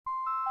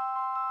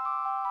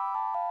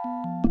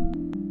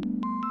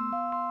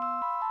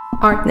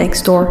Art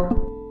Next Door,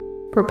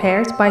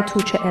 prepared by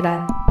Tuğçe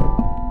Eren.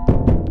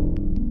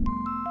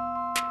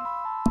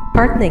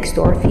 Art Next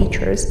Door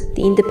features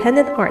the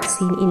independent art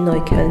scene in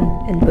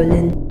Neukölln and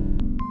Berlin.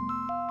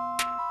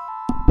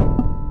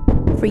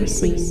 Free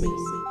scene,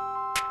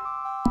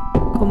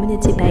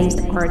 community-based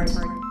art,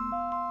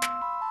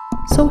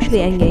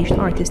 socially engaged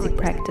artistic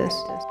practice,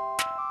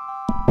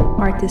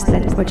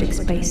 artist-led project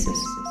spaces,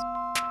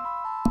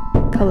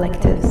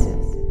 collectives,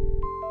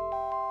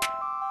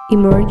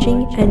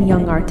 emerging and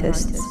young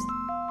artists.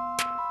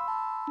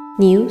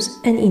 News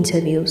and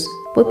interviews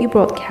will be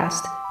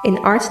broadcast in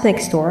Art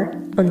Next Door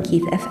on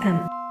Keith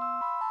FM.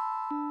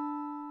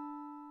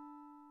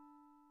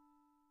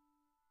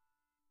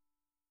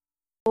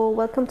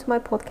 Welcome to my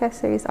podcast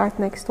series Art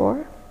Next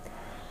Door.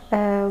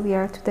 We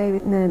are today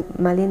with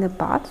Marlene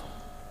Barth,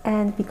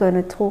 and we're going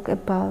to talk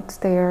about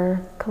their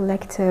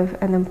collective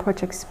and then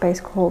project space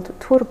called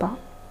Turba.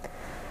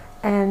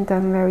 And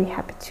I'm very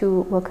happy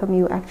to welcome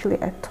you actually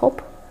at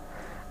TOP,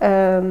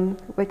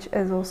 which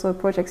is also a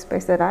project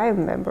space that I am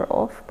a member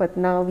of, but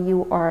now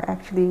you are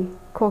actually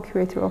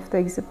co-curator of the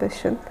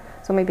exhibition.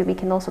 So maybe we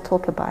can also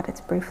talk about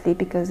it briefly,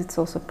 because it's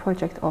also a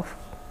project of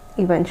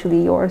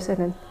eventually yours, and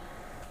then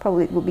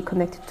probably it will be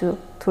connected to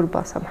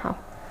Turba somehow.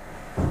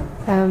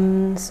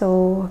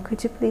 So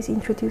could you please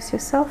introduce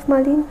yourself,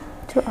 Marlene,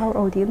 to our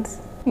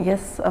audience?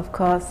 Yes, of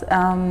course.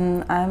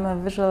 I'm a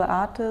visual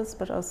artist,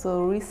 but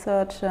also a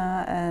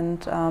researcher,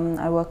 and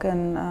I work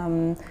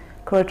in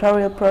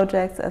curatorial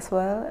projects as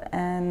well.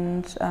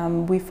 And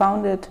we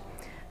founded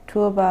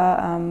Turba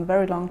a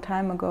very long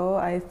time ago.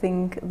 I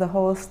think the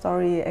whole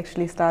story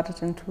actually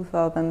started in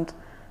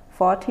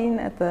 2014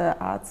 at the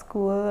art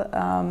school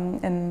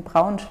in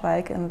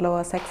Braunschweig in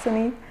Lower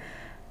Saxony.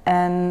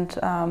 And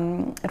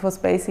it was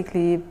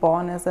basically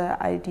born as an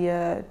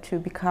idea to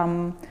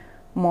become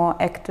more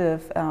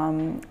active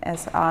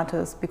as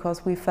artists,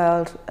 because we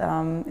felt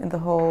in the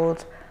whole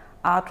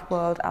art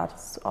world,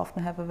 artists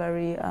often have a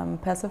very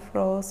passive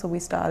role. So we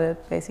started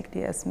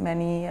basically as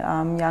many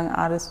young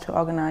artists to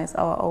organize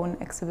our own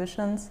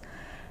exhibitions.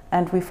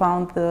 And we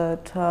found the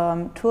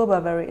term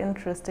Turba very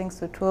interesting.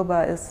 So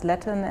Turba is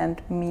Latin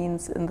and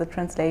means in the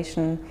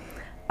translation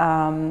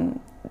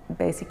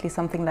basically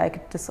something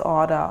like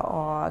disorder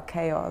or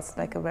chaos,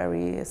 like a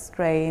very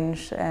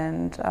strange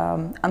and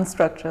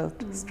unstructured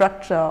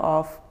structure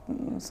of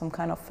some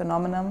kind of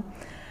phenomenon.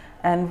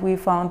 And we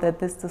found that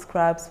this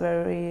describes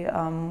very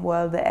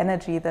well the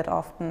energy that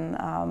often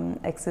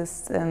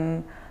exists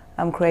in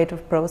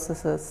creative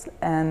processes.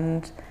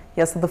 And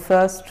yes, so the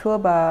first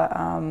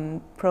Turba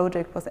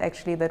project was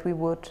actually that we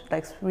would,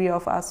 like three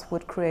of us,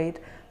 would create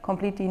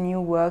completely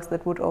new works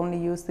that would only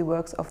use the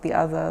works of the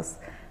others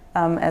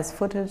as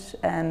footage,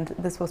 and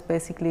this was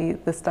basically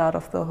the start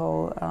of the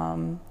whole,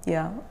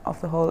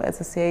 of the whole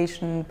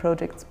association,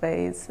 project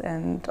space,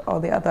 and all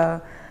the other,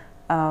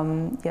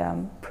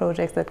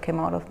 projects that came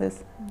out of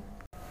this.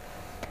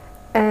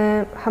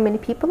 How many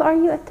people are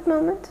you at the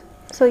moment?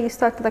 So you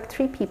started like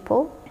 3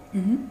 people.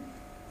 Mm-hmm.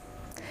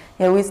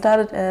 Yeah, we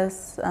started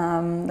as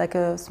like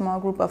a small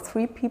group of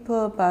 3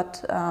 people,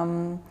 but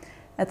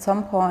at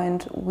some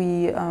point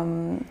we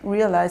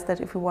realized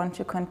that if we want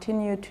to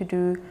continue to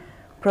do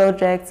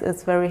projects,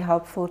 it's very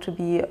helpful to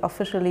be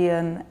officially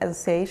an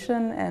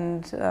association,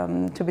 and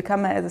to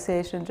become an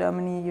association in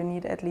Germany you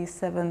need at least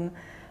 7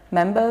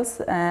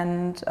 members,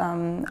 and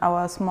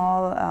our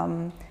small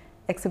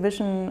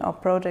exhibition or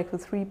project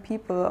with 3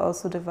 people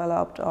also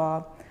developed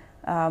or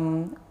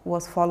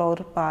was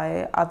followed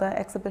by other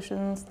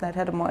exhibitions that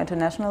had a more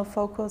international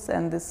focus,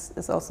 and this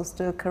is also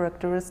still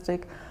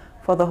characteristic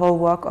for the whole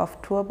work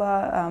of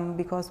Turba,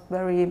 because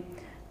very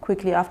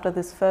quickly after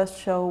this first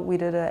show we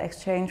did an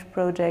exchange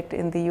project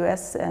in the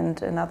US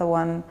and another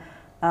one,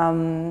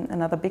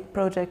 another big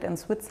project in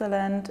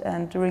Switzerland.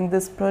 And during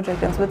this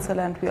project in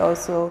Switzerland we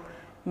also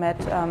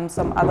met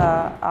some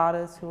other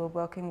artists who were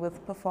working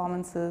with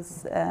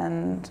performances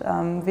and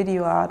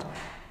video art,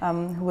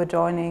 who were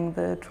joining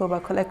the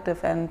Turba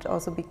collective, and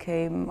also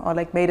became, or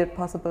like made it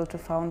possible to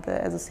found the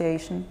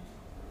association.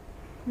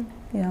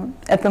 Mm-hmm. Yeah.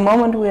 At the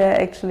moment we are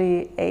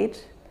actually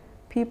 8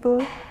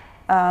 people.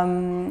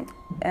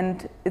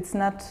 And it's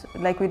not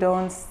like, we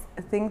don't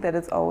think that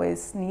it's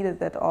always needed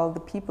that all the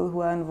people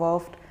who are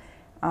involved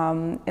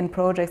in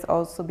projects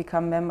also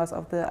become members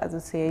of the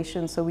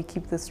association, so we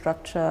keep the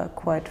structure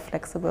quite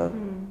flexible.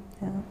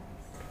 Yeah.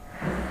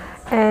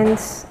 And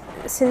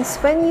since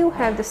when you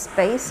have the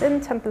space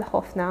in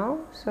Tempelhof now,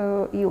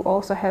 so you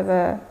also have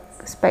a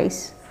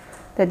space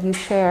that you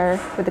share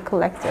with the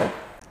collective?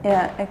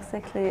 Yeah,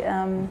 exactly.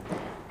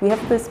 We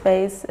have the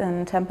space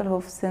in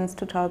Tempelhof since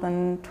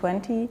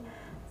 2020.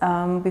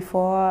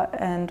 Before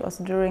and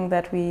also during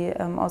that we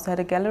also had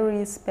a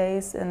gallery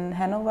space in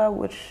Hanover,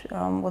 which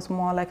was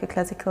more like a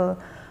classical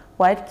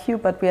white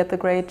cube, but we had the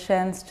great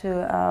chance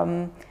to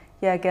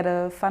get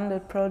a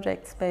funded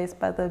project space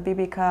by the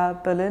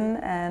BBK Berlin,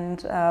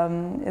 and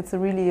it's a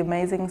really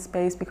amazing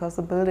space because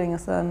the building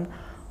is an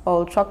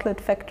old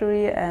chocolate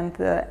factory, and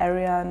the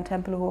area in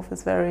Tempelhof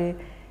is very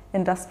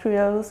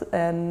industrials,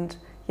 and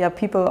yeah,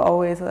 people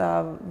always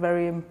are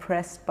very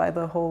impressed by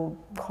the whole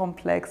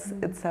complex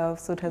itself.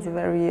 So it has a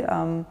very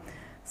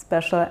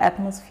special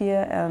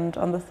atmosphere. And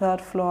on the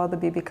 3rd floor, the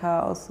BBK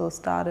also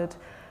started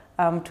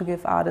to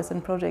give artists in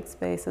project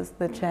spaces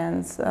the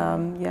chance,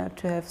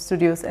 to have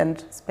studios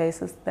and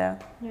spaces there.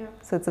 Yeah.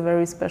 So it's a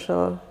very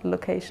special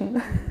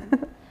location.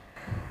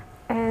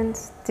 And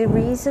the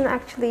reason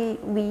actually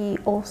we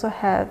also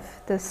have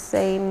the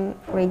same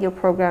radio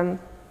program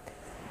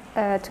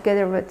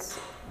together with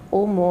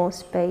OMO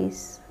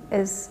Space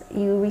is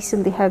you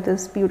recently had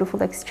this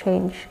beautiful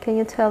exchange. Can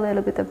you tell a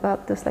little bit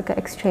about this, like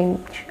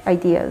exchange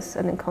ideas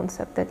and a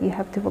concept that you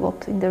have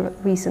developed in the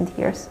recent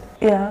years?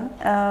 Yeah,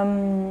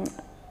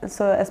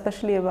 so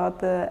especially about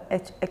the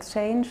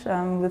exchange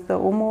with the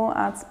OMO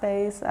art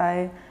space,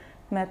 I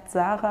met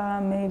Sarah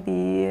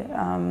maybe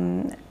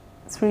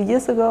 3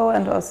 years ago,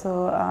 and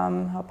also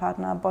her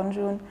partner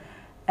Bonjoon,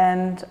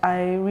 and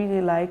I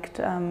really liked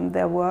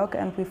their work,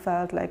 and we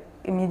felt like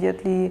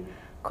immediately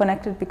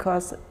connected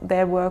because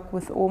their work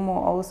with OMO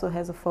also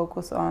has a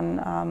focus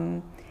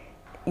on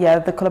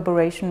the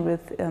collaboration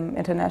with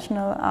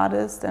international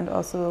artists, and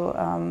also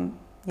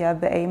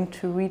the aim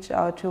to reach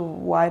out to a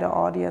wider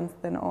audience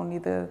than only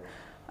the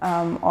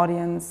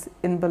audience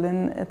in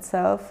Berlin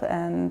itself.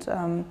 And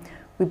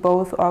we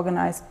both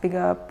organized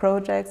bigger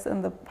projects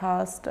in the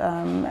past,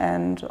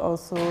 and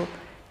also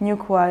knew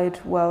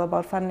quite well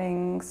about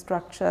funding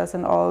structures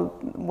and all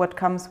what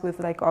comes with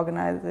like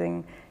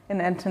organizing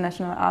an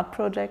international art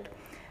project.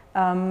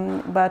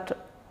 But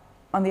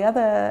on the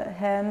other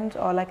hand,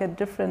 or like a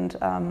different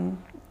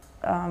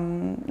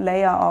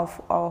layer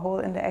of our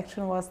whole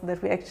interaction, was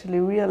that we actually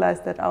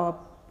realized that our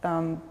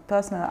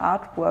personal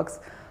artworks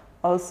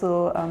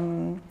also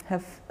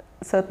have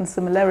certain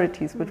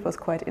similarities, which was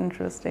quite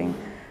interesting.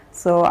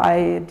 So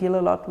I deal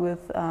a lot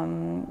with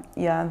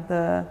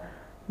the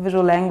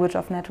visual language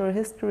of natural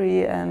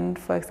history, and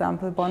for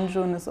example,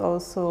 Bonjoon is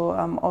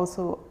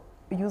also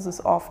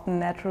uses often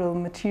natural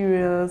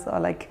materials, or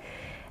like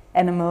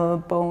animal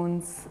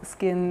bones,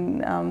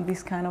 skin,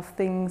 these kind of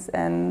things.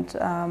 And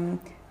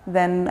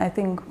then I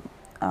think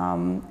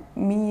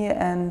me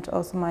and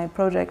also my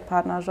project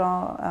partner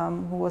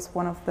Jean, who was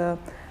one of the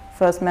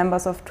first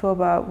members of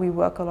Turba, we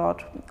work a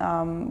lot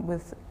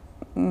with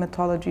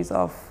mythologies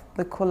of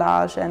the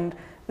collage, and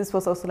this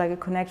was also like a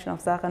connection of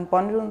Sarah and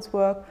Bonjoon's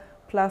work,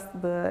 plus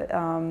the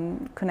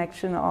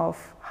connection of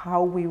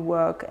how we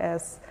work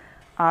as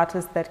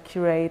artists that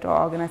curate or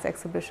organize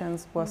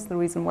exhibitions was the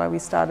reason why we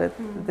started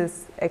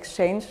this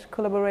exchange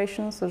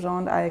collaboration. So Jean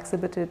and I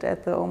exhibited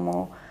at the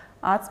OMO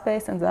Art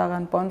Space, and Sarah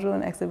and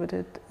Bonjoon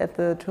exhibited at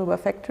the Turba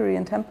Factory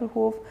in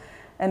Tempelhof.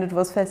 And it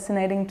was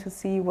fascinating to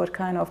see what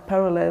kind of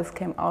parallels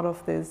came out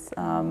of this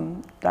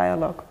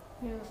dialogue.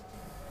 Yeah.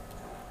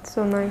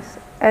 So nice.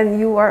 And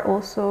you are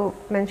also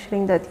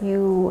mentioning that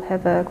you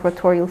have a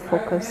curatorial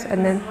focus,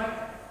 and then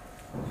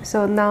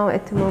so now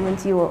at the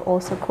moment you are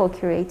also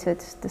co-curated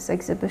this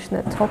exhibition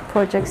at Top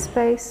Project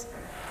Space,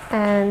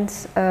 and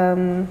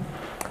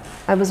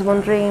I was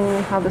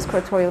wondering how this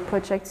curatorial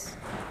project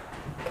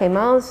came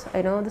out.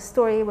 I know the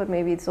story, but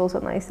maybe it's also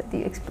nice that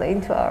you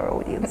explain to our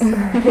audience.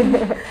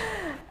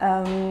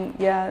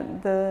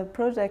 The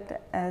project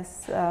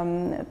as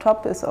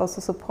Top is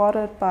also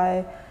supported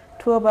by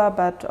Turba,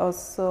 but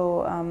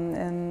also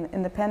an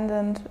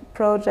independent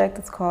project.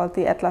 It's called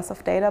the Atlas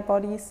of Data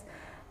Bodies.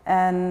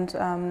 And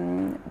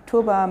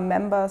Turba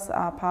members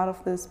are part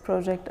of this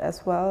project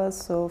as well.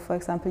 So, for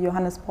example,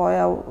 Johannes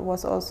Breuer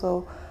was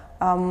also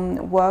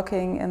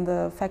working in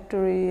the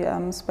factory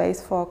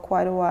space for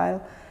quite a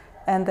while.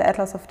 And the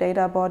Atlas of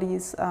Data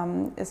Bodies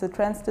is a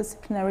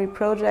transdisciplinary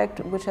project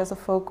which has a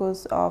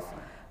focus of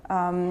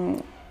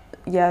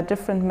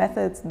different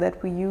methods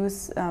that we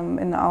use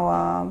in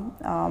our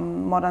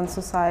modern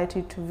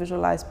society to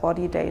visualize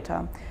body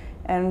data.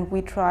 And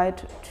we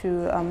tried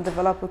to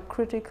develop a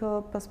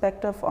critical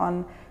perspective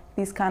on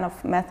these kind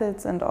of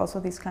methods and also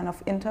these kind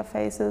of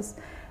interfaces.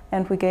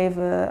 And we gave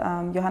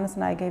Johannes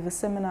and I gave a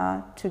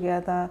seminar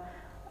together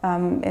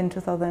in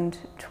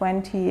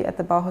 2020 at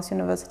the Bauhaus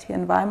University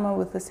in Weimar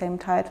with the same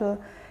title.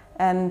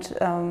 And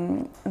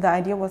the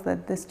idea was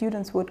that the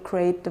students would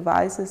create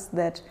devices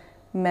that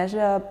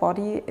measure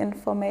body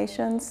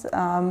informations,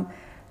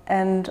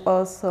 and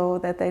also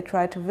that they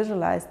try to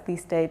visualize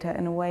these data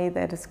in a way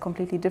that is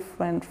completely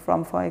different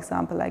from, for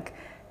example, like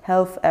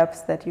health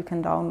apps that you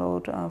can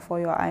download for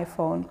your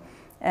iPhone.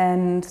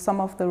 And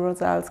some of the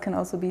results can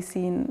also be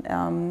seen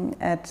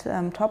at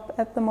Top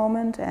at the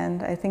moment,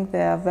 and I think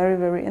they are very,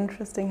 very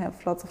interesting,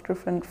 have lots of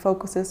different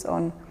focuses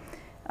on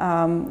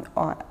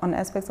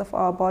aspects of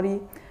our body.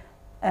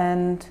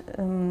 And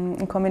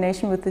in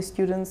combination with the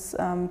students'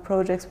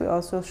 projects, we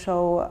also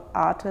show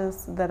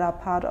artists that are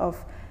part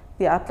of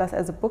the Atlas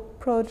as a book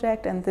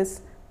project. And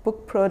this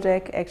book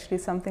project actually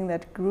is something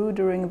that grew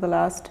during the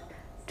last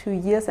 2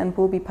 years and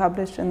will be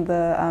published in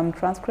the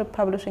Transcript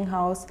Publishing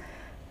House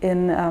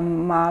in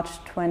March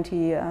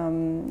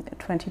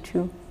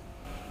 2022.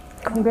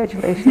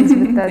 Congratulations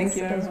with that Thank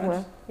you as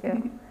well. Yeah.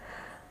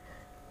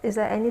 Is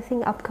there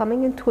anything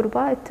upcoming in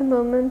Turba at the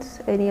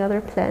moment? Any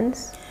other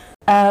plans?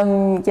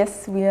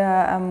 Yes, we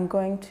are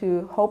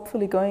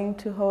hopefully going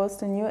to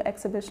host a new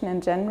exhibition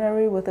in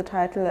January with the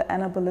title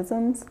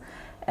Anabolisms,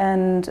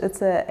 and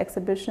it's an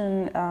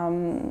exhibition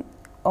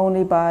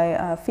only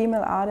by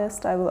female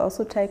artists. I will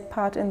also take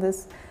part in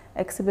this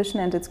exhibition,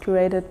 and it's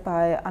curated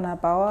by Anna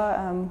Bauer,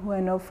 who I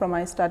know from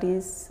my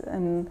studies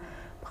in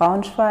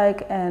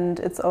Braunschweig, and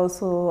it's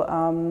also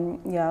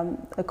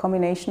a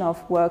combination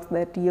of works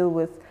that deal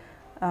with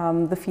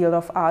the field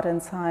of art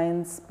and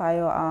science,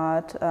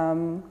 bioart.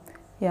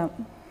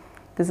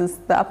 This is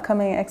the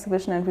upcoming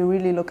exhibition, and we're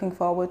really looking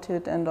forward to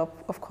it, and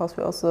of course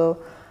we also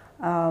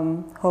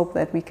hope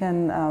that we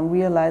can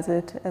realize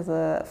it as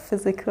a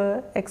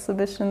physical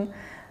exhibition.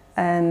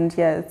 And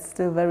yeah, it's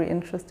still very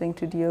interesting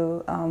to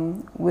deal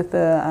with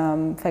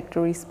the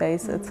factory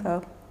space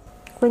itself.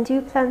 When do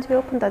you plan to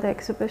open that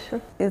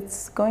exhibition?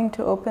 It's going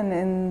to open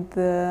in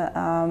the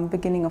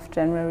beginning of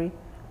January.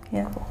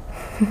 Yeah. Cool.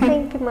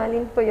 Thank you,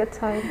 Malin, for your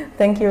time.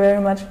 Thank you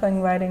very much for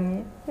inviting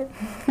me. Yeah,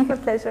 my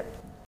pleasure.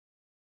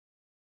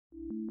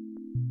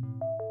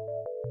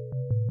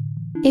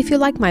 If you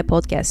like my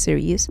podcast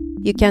series,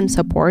 you can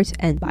support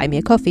and buy me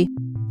a coffee.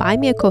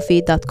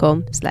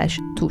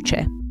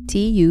 buymeacoffee.com/Tuce.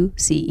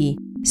 TUCE.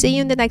 See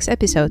you in the next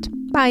episode.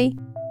 Bye!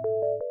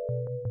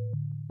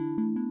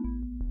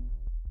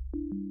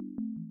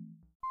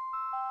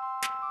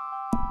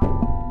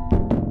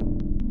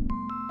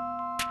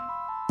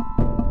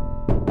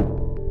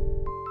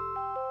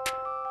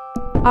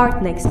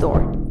 Art Next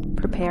Door,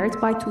 prepared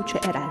by Tuce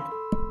Eren.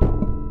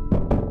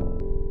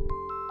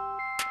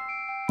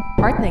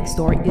 Art Next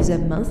Door is a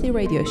monthly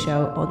radio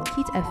show on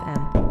Kit FM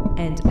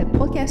and a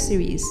podcast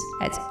series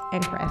at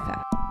Anchor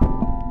FM.